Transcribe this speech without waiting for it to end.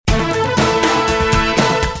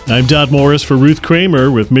I'm Dot Morris for Ruth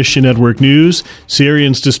Kramer with Mission Network News.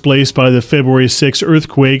 Syrians displaced by the February 6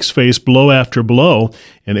 earthquakes face blow after blow.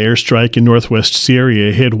 An airstrike in northwest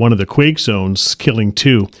Syria hit one of the quake zones, killing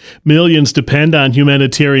 2. Millions depend on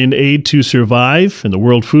humanitarian aid to survive, and the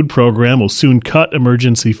World Food Program will soon cut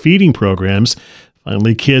emergency feeding programs.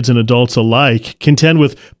 Finally, kids and adults alike contend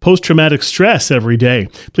with post-traumatic stress every day.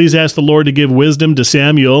 Please ask the Lord to give wisdom to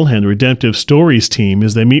Samuel and the Redemptive Stories team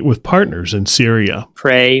as they meet with partners in Syria.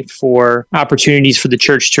 Pray for opportunities for the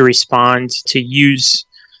church to respond, to use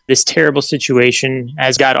this terrible situation,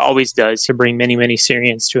 as God always does, to bring many, many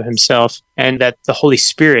Syrians to himself, and that the Holy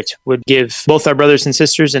Spirit would give both our brothers and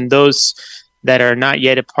sisters and those that are not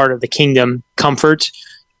yet a part of the kingdom comfort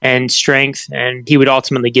and strength, and he would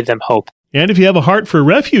ultimately give them hope. And if you have a heart for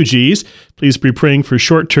refugees, please be praying for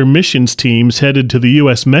short-term missions teams headed to the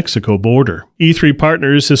U.S.-Mexico border. E3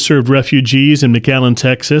 Partners has served refugees in McAllen,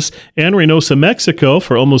 Texas, and Reynosa, Mexico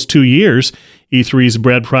for almost 2 years. E3's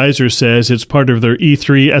Brad Preiser says it's part of their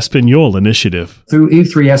E3 Espanol initiative. Through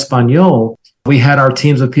E3 Espanol, we had our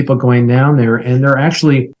teams of people going down there, and they're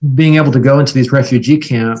actually being able to go into these refugee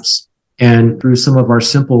camps and through some of our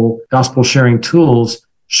simple gospel-sharing tools,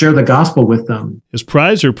 share the gospel with them. As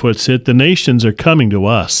Preiser puts it, the nations are coming to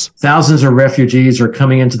us. Thousands of refugees are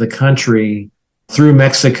coming into the country through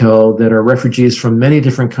Mexico that are refugees from many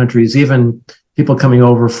different countries, even people coming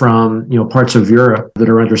over from, parts of Europe that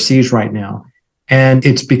are under siege right now. And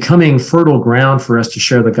it's becoming fertile ground for us to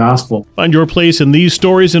share the gospel. Find your place in these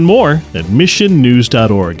stories and more at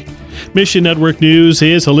missionnews.org. Mission Network News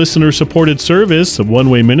is a listener-supported service of One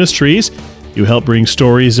Way Ministries. You help bring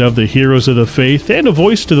stories of the heroes of the faith and a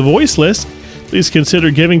voice to the voiceless. Please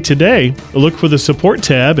consider giving today. Look for the support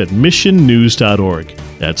tab at missionnews.org.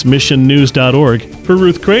 That's missionnews.org. For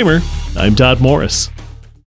Ruth Kramer, I'm Dot Morris.